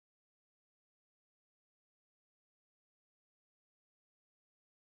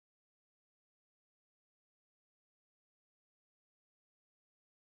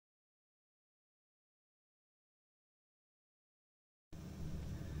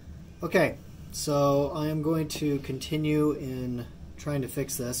Okay, so I am going to continue in trying to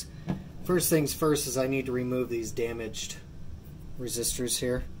fix this. First things first is I need to remove these damaged resistors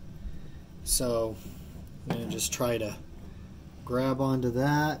here. So I'm going to just try to grab onto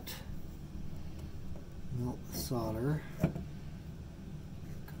that, melt the solder. Come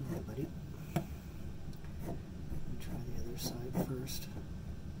on, buddy. Try the other side first.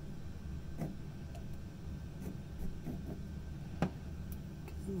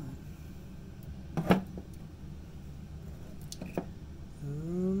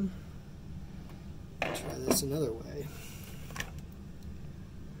 Try this another way.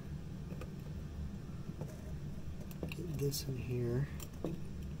 Get this in here.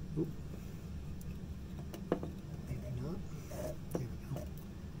 Oop. Maybe not. There we go.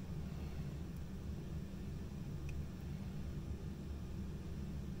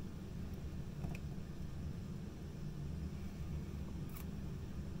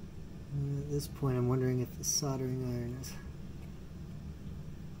 And at this point, I'm wondering if the soldering iron is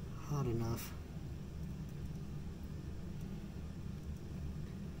hot enough.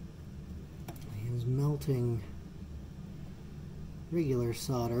 It was melting regular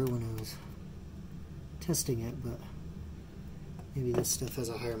solder when I was testing it, but maybe this stuff has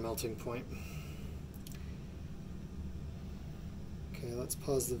a higher melting point. Okay, let's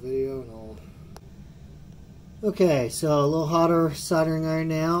pause the video and I'll... Okay, so a little hotter soldering iron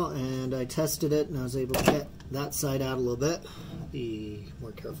now, and I tested it and I was able to get that side out a little bit. Be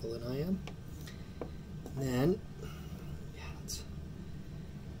more careful than I am. And then, yeah,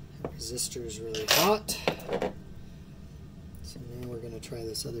 that resistor is really hot. So now we're going to try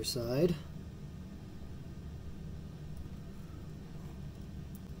this other side.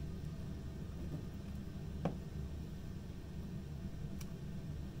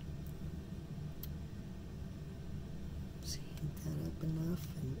 See, heat that up enough,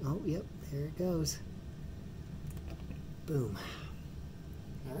 and oh, yep, there it goes. Boom.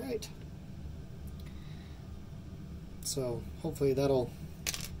 All right. So hopefully that'll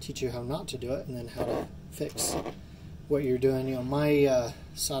teach you how not to do it, and then how to fix what you're doing. You know, my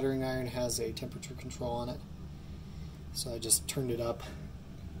soldering iron has a temperature control on it, so I just turned it up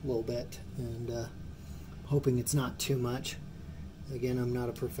a little bit, and hoping it's not too much. Again, I'm not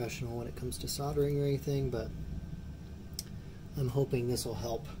a professional when it comes to soldering or anything, but I'm hoping this will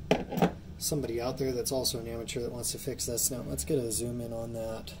help somebody out there that's also an amateur that wants to fix this. Now let's get a zoom in on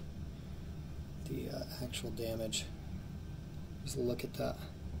that, the actual damage. Just look at that.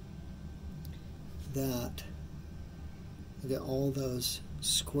 Look at all those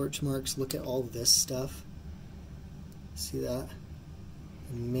scorch marks. Look at all this stuff. See that?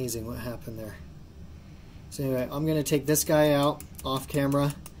 Amazing what happened there. So anyway, I'm going to take this guy out off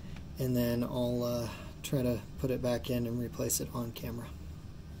camera, and then I'll try to put it back in and replace it on camera.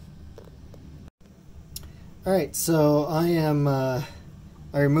 Alright, so I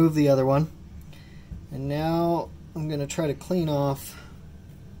removed the other one, and now I'm going to try to clean off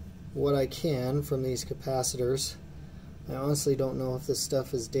what I can from these capacitors. I honestly don't know if this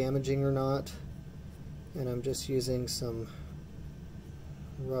stuff is damaging or not, and I'm just using some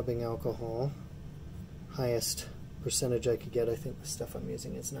rubbing alcohol. Highest percentage I could get. I think the stuff I'm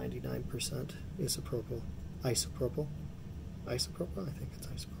using is 99% isopropyl. I think it's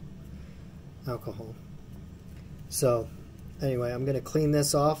isopropyl alcohol. So anyway, I'm going to clean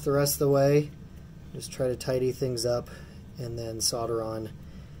this off the rest of the way, just try to tidy things up, and then solder on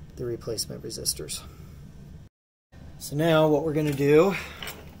the replacement resistors. So now what we're going to do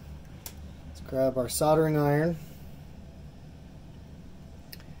is grab our soldering iron,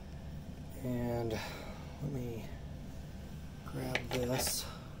 and let me grab this,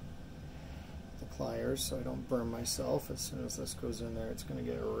 the pliers, so I don't burn myself. As soon as this goes in there, it's going to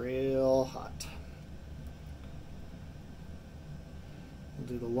get real hot. We'll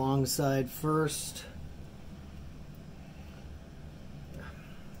do the long side first.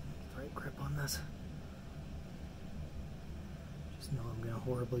 Right grip on this. Just know I'm going to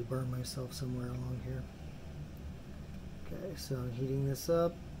horribly burn myself somewhere along here. Okay, so I'm heating this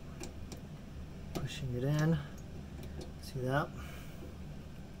up, pushing it in. See that?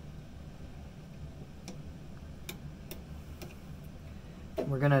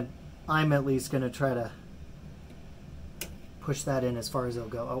 I'm at least going to try to push that in as far as it'll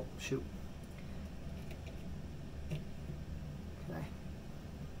go. Oh, shoot. Okay,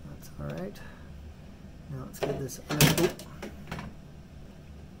 that's all right. Now let's get this other, let's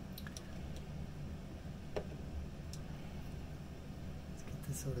get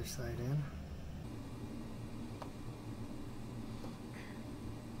this other side in.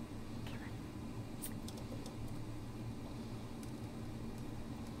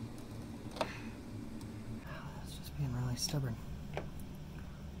 really stubborn.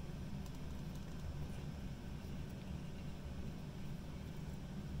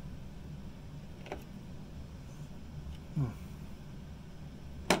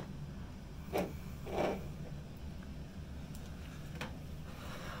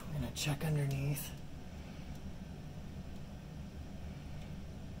 Check underneath.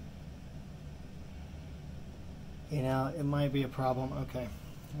 You know, it might be a problem. Okay,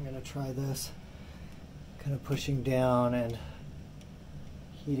 I'm going to try this. Kind of pushing down and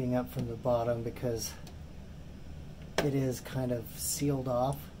heating up from the bottom because it is kind of sealed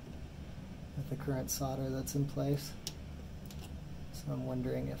off with the current solder that's in place. So I'm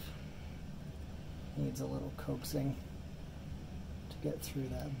wondering if it needs a little coaxing to get through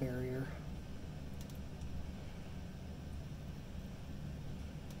that barrier.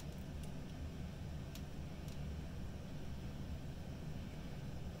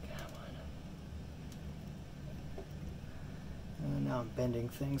 Come on. And now I'm bending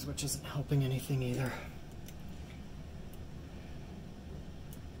things, which isn't helping anything either.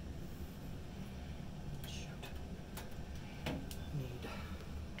 Shoot.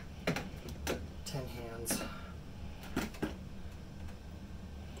 Need 10 hands.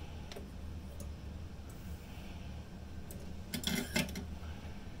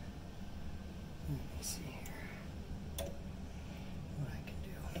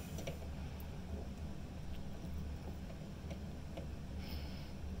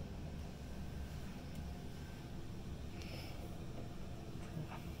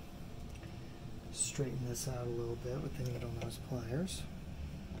 Straighten this out a little bit with the needle nose pliers.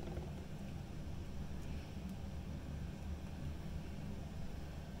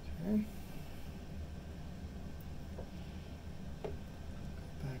 Okay.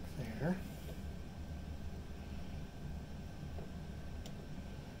 Back there.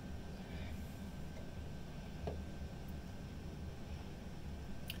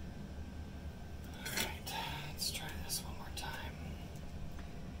 All right, let's try this one more time.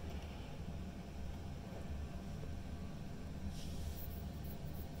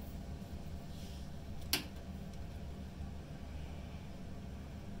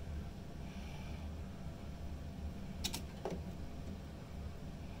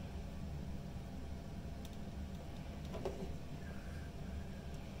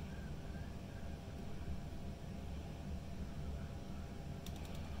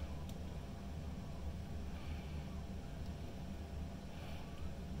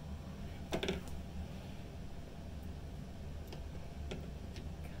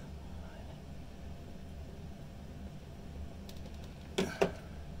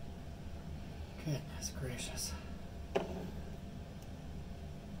 Goodness gracious.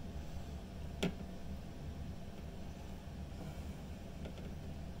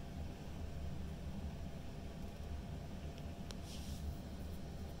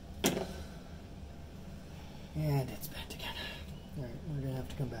 And it's bent again. All right, we're gonna have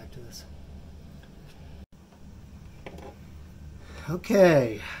to come back to this.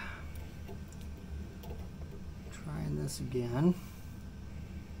 Okay. Trying this again.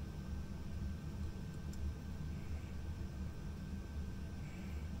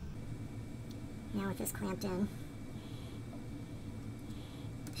 Now with this clamped in.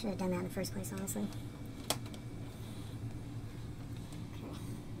 Should have done that in the first place, honestly.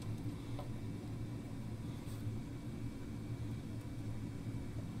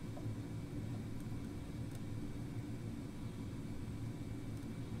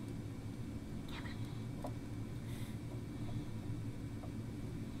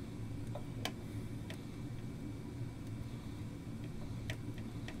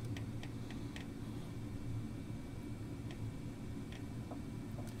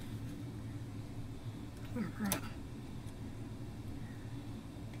 Oh, boy.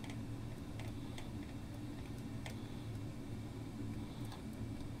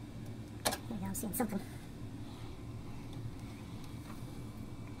 There we go, I'm seeing something.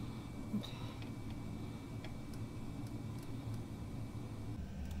 Okay.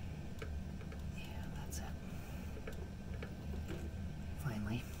 Yeah, that's it.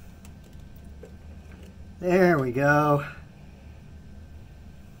 Finally. There we go.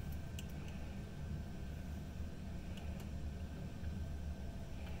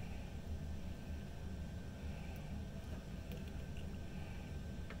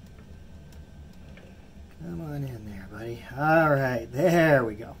 Come on in there, buddy. All right, there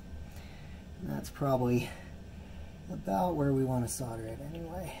we go. That's probably about where we want to solder it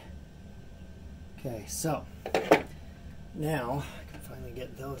anyway. Okay, so now I can finally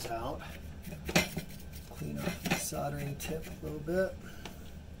get those out. Clean off the soldering tip a little bit.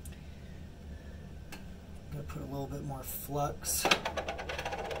 I'm going to put a little bit more flux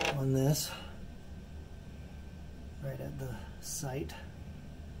on this right at the site.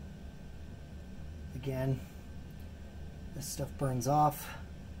 Again, this stuff burns off,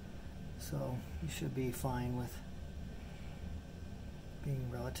 so you should be fine with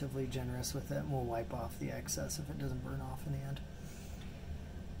being relatively generous with it, and we'll wipe off the excess if it doesn't burn off in the end.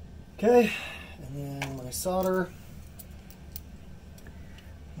 Okay, and then my solder.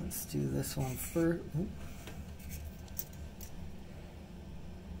 Let's do this one first. Bend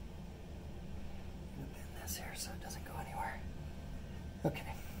this here so it doesn't go anywhere.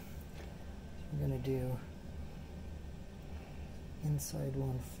 Okay, so we're going to do inside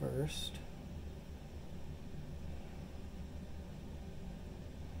one first.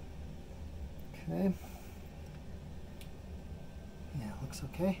 Okay. Yeah, it looks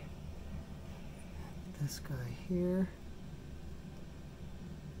okay. This guy here.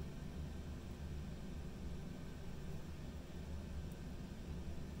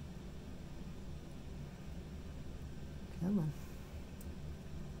 Come on.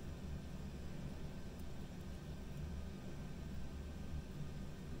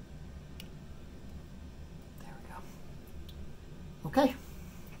 There we go. Okay.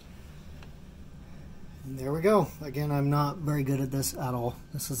 And there we go. Again, I'm not very good at this at all.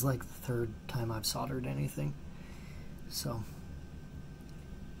 This is like the third time I've soldered anything. So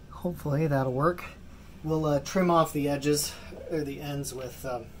hopefully that'll work. We'll trim off the edges or the ends with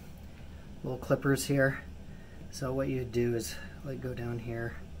little clippers here. So what you do is like go down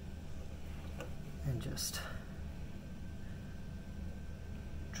here and just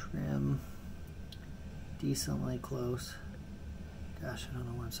trim decently close. Gosh, I don't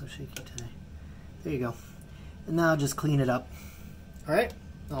know why I'm so shaky today. There you go. And now just clean it up. Alright,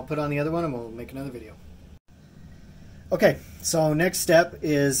 I'll put on the other one and we'll make another video. Okay, so next step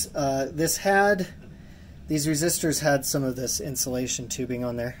is these resistors had some of this insulation tubing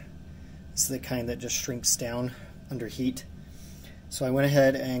on there. It's the kind that just shrinks down under heat. So I went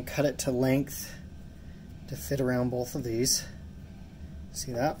ahead and cut it to length to fit around both of these.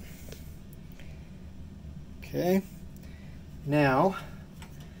 See that? Okay. Now,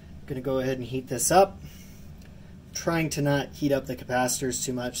 I'm going to go ahead and heat this up. I'm trying to not heat up the capacitors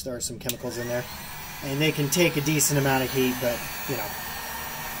too much. There are some chemicals in there. And they can take a decent amount of heat, but, you know,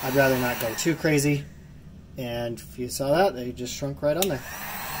 I'd rather not go too crazy. And if you saw that, they just shrunk right on there.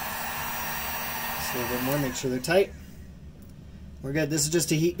 A little bit more, make sure they're tight. We're good. This is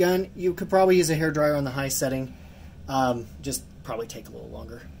just a heat gun. You could probably use a hairdryer on the high setting. Just probably take a little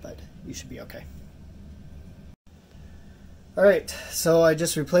longer, but you should be okay. Alright, so I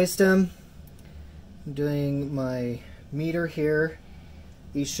just replaced them. I'm doing my meter here.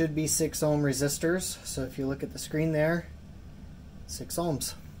 These should be 6 ohm resistors. So if you look at the screen there, 6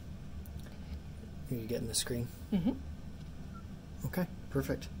 ohms. Are you getting the screen? Mm-hmm. Okay,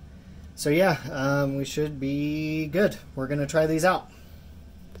 perfect. So yeah, we should be good. We're going to try these out.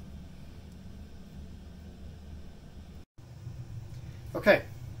 Okay,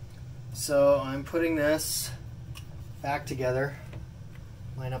 so I'm putting this back together.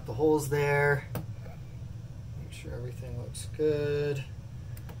 Line up the holes there. Make sure everything looks good.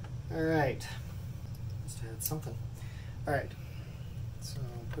 Alright, must have had something. Alright, so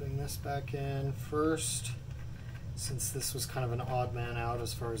I'm putting this back in first. Since this was kind of an odd man out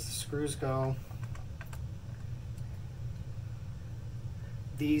as far as the screws go.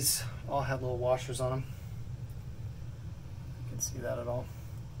 These all had little washers on them. You can see that at all.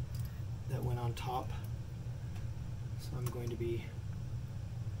 That went on top. So I'm going to be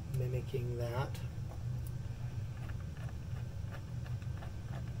mimicking that.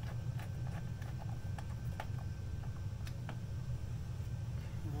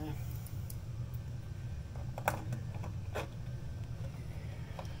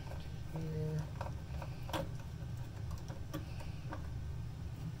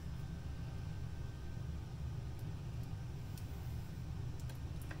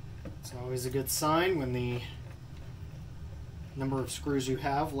 It's always a good sign when the number of screws you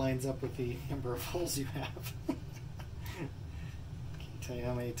have lines up with the number of holes you have. Can't tell you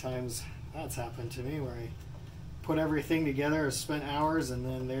how many times that's happened to me where I put everything together, I've spent hours, and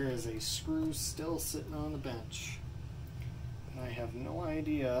then there is a screw still sitting on the bench. And I have no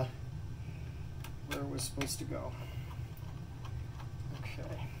idea where it was supposed to go.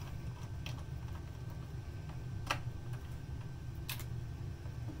 Okay.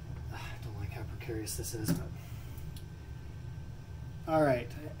 Precarious this is, but all right,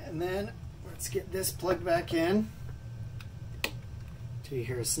 and then let's get this plugged back in till you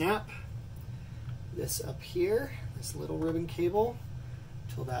hear a snap. This up here, this little ribbon cable,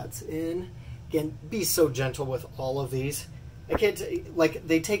 till that's in, Again, be so gentle with all of these. I can't, like,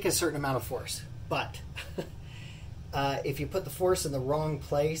 they take a certain amount of force, but if you put the force in the wrong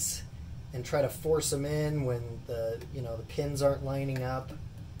place and try to force them in when the pins aren't lining up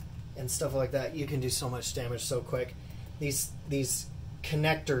and stuff like that, you can do so much damage so quick. These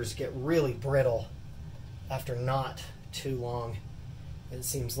connectors get really brittle after not too long, it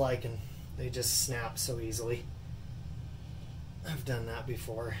seems like, and they just snap so easily. I've done that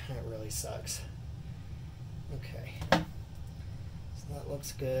before. It really sucks. Okay, so that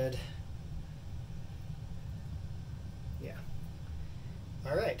looks good. Yeah.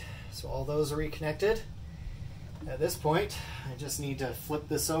 All right, so all those are reconnected. At this point, I just need to flip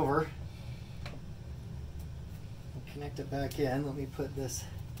this over and connect it back in. Let me put this.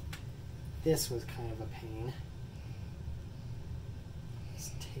 This was kind of a pain.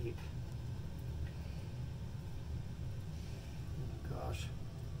 This tape. Oh gosh.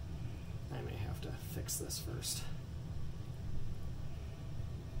 I may have to fix this first.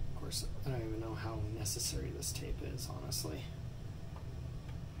 Of course, I don't even know how necessary this tape is, honestly.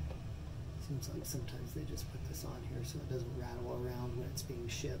 Seems like sometimes they just put this on here so it doesn't rattle around when it's being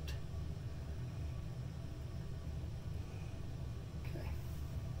shipped. Okay.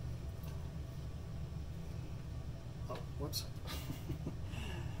 Oh, whoops.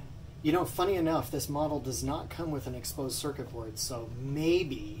 You know, funny enough, this model does not come with an exposed circuit board, so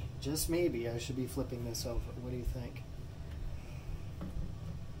maybe, just maybe, I should be flipping this over. What do you think?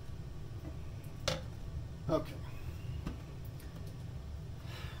 Okay.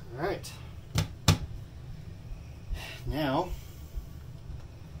 All right. Now,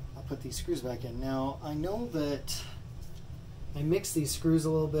 I'll put these screws back in. Now, I know that I mixed these screws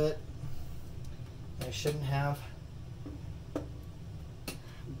a little bit. I shouldn't have.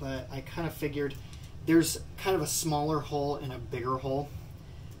 But I kind of figured there's kind of a smaller hole and a bigger hole.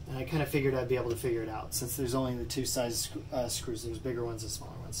 And I kind of figured I'd be able to figure it out since there's only the two size screws. There's bigger ones and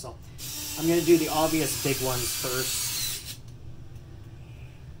smaller ones. So I'm going to do the obvious big ones first.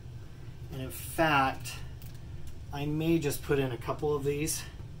 And in fact, I may just put in a couple of these,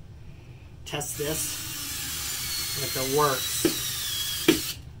 test this, and if it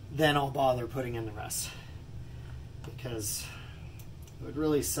works, then I'll bother putting in the rest. Because it would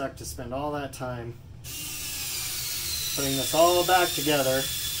really suck to spend all that time putting this all back together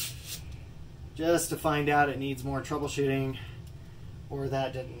just to find out it needs more troubleshooting or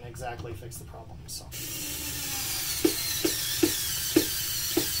that didn't exactly fix the problem. So.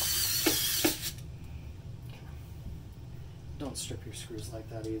 Don't strip your screws like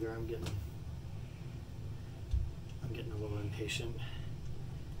that either. I'm getting a little impatient.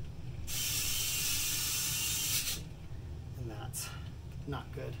 And that's not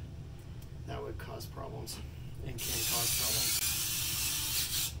good. That would cause problems and can cause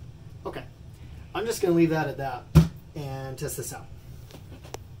problems. Okay, I'm just going to leave that at that and test this out.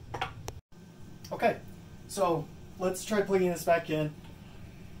 Okay, so let's try plugging this back in.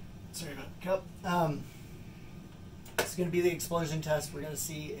 Sorry about the cup. It's going to be the explosion test. We're going to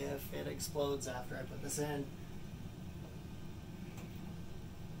see if it explodes after I put this in.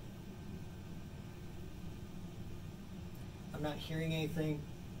 I'm not hearing anything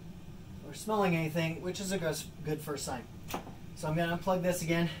or smelling anything, which is a good first sign. So I'm going to unplug this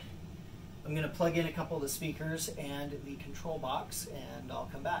again. I'm going to plug in a couple of the speakers and the control box, and I'll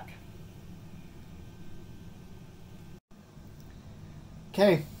come back.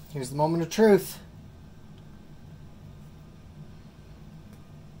 Okay, here's the moment of truth.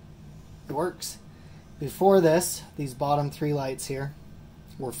 It works. Before this, these bottom three lights here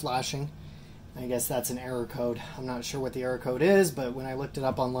were flashing. I guess that's an error code. I'm not sure what the error code is, but when I looked it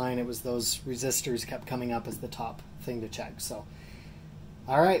up online, it was those resistors kept coming up as the top thing to check. So,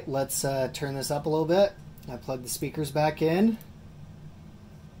 all right, let's turn this up a little bit. I plugged the speakers back in.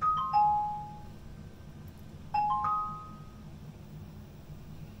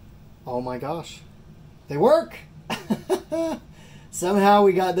 Oh my gosh, they work! Somehow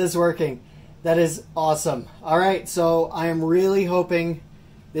we got this working. That is awesome. All right, so I am really hoping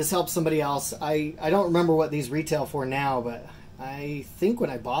this helps somebody else. I don't remember what these retail for now, but I think when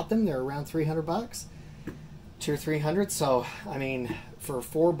I bought them, they're around $300, $200 or $300. So, I mean, for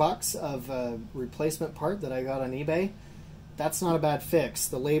 $4 of a replacement part that I got on eBay, that's not a bad fix.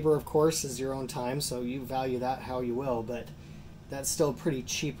 The labor, of course, is your own time, so you value that how you will, but that's still a pretty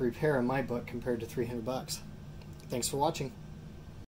cheap repair in my book compared to $300. Thanks for watching.